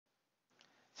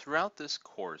Throughout this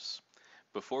course,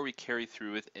 before we carry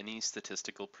through with any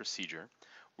statistical procedure,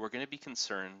 we're going to be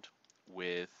concerned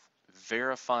with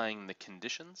verifying the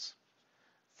conditions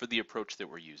for the approach that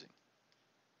we're using.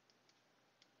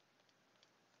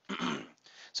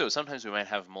 So sometimes we might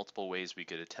have multiple ways we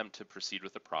could attempt to proceed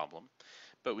with a problem,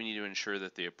 but we need to ensure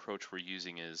that the approach we're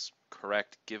using is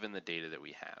correct given the data that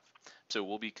we have. So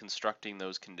we'll be constructing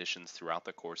those conditions throughout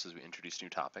the course as we introduce new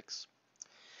topics.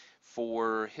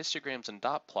 For histograms and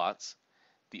dot plots,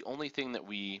 the only thing that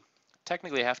we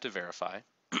technically have to verify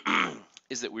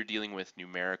is that we're dealing with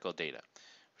numerical data,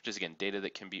 which is again data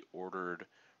that can be ordered,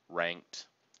 ranked,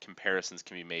 comparisons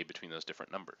can be made between those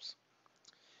different numbers.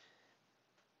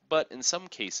 But in some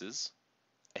cases,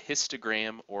 a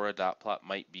histogram or a dot plot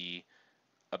might be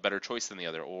a better choice than the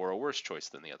other or a worse choice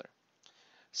than the other.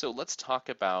 So let's talk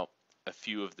about a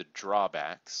few of the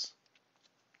drawbacks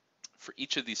for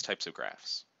each of these types of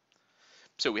graphs.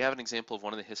 So we have an example of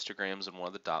one of the histograms and one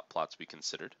of the dot plots we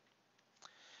considered.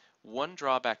 One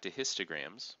drawback to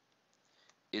histograms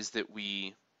is that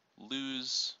we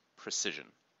lose precision.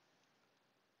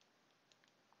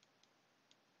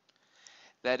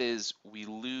 That is, we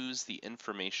lose the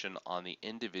information on the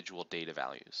individual data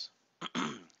values.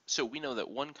 So we know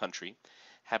that one country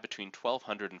had between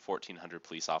 1,200 and 1,400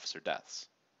 police officer deaths,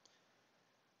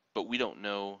 but we don't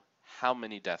know how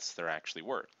many deaths there actually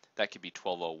were. That could be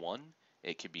 1,201,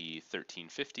 it could be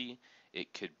 1,350,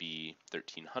 it could be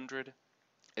 1,300.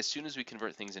 As soon as we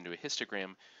convert things into a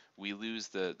histogram, we lose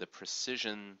the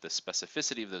precision, the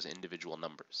specificity of those individual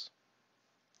numbers.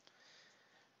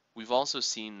 We've also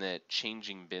seen that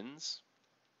changing bins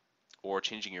or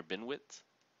changing your bin width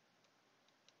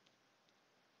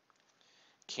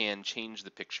can change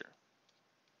the picture.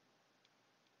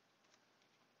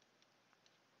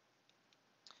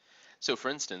 So for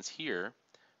instance, here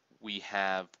we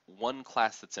have one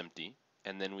class that's empty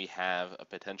and then we have a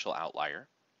potential outlier.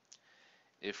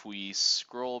 If we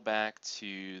scroll back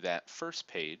to that first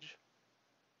page,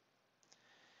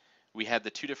 we had the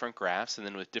two different graphs, and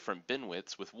then with different bin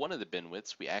widths, with one of the bin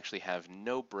widths, we actually have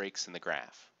no breaks in the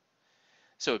graph.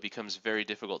 So it becomes very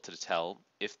difficult to tell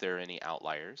if there are any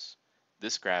outliers.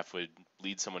 This graph would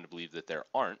lead someone to believe that there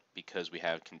aren't because we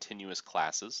have continuous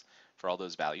classes for all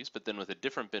those values, but then with a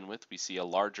different bin width, we see a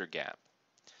larger gap.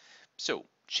 So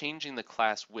changing the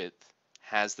class width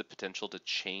has the potential to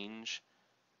change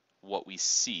what we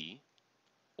see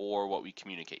or what we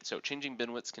communicate. So changing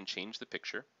bin widths can change the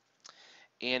picture.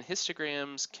 And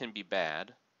histograms can be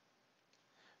bad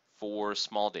for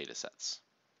small data sets.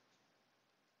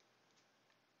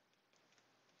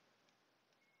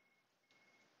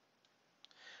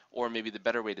 Or maybe the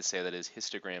better way to say that is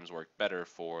histograms work better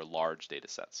for large data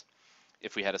sets.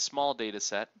 If we had a small data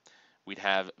set, we'd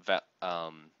have a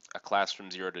class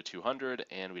from 0 to 200,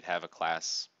 and we'd have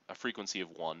a frequency of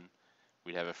 1.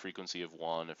 We'd have a frequency of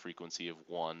 1, a frequency of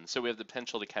 1. So we have the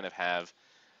potential to kind of have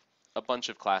a bunch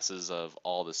of classes of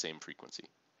all the same frequency,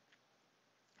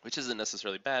 which isn't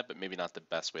necessarily bad, but maybe not the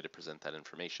best way to present that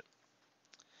information.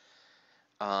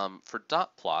 For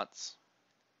dot plots,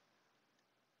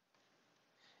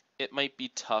 it might be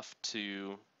tough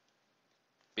to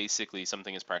basically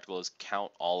something as practical as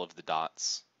count all of the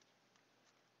dots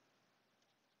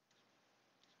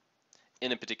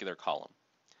in a particular column.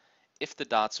 If the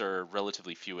dots are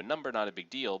relatively few in number, not a big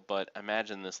deal, but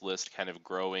imagine this list kind of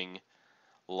growing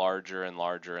larger and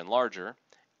larger and larger,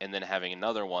 and then having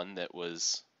another one that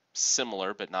was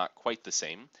similar but not quite the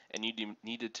same, and you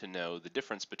needed to know the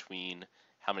difference between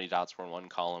how many dots were in one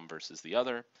column versus the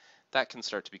other. That can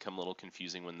start to become a little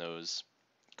confusing when those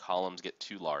columns get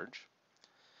too large.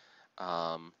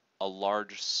 A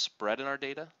large spread in our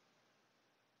data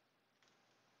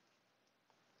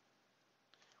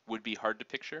would be hard to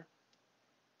picture.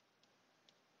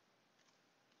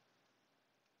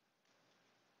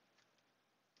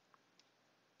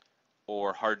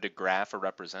 Or hard to graph or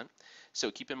represent.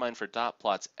 So keep in mind for dot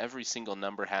plots, every single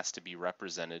number has to be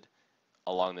represented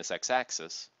along this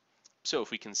x-axis. So if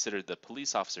we considered the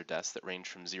police officer deaths that range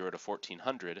from 0 to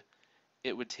 1,400,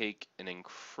 it would take an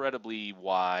incredibly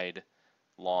wide,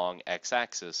 long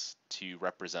x-axis to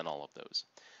represent all of those.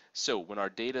 So when our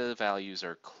data values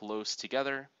are close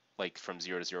together, like from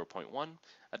 0 to 0.1,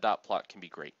 a dot plot can be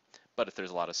great. But if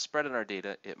there's a lot of spread in our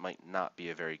data, it might not be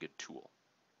a very good tool.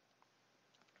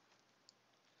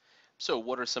 So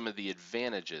what are some of the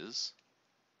advantages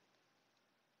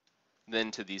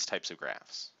then to these types of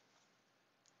graphs?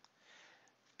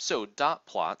 So dot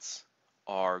plots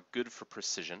are good for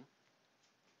precision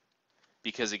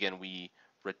because again we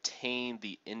retain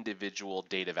the individual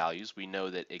data values. We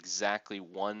know that exactly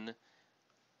one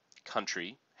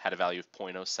country had a value of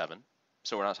 0.07.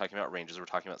 So we're not talking about ranges, we're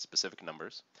talking about specific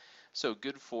numbers. So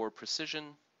good for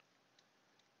precision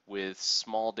with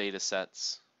small data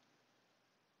sets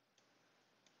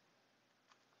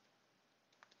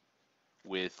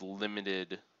with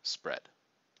limited spread.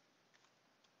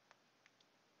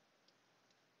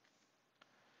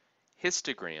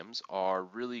 Histograms are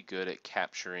really good at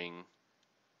capturing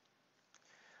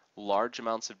large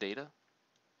amounts of data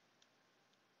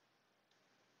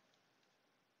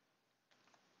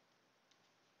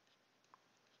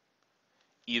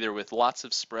either with lots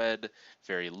of spread,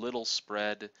 very little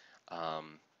spread.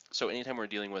 Um, so anytime we're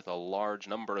dealing with a large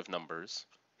number of numbers,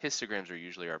 histograms are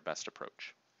usually our best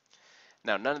approach.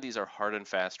 Now, none of these are hard and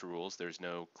fast rules. There's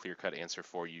no clear-cut answer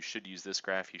for you should use this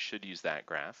graph, you should use that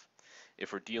graph.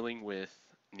 If we're dealing with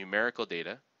numerical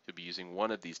data, you'll be using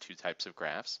one of these two types of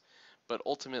graphs, but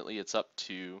ultimately it's up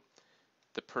to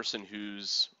the person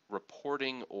who's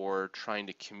reporting or trying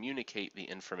to communicate the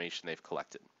information they've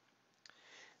collected.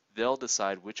 They'll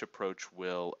decide which approach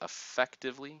will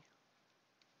effectively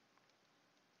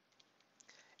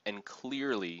and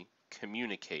clearly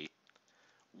communicate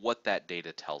what that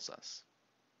data tells us.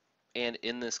 And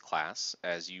in this class,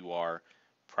 as you are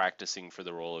practicing for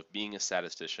the role of being a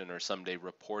statistician or someday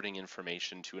reporting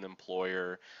information to an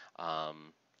employer,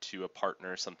 to a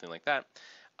partner, something like that,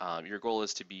 your goal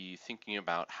is to be thinking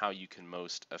about how you can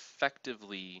most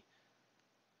effectively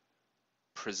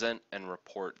present and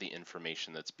report the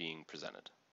information that's being presented.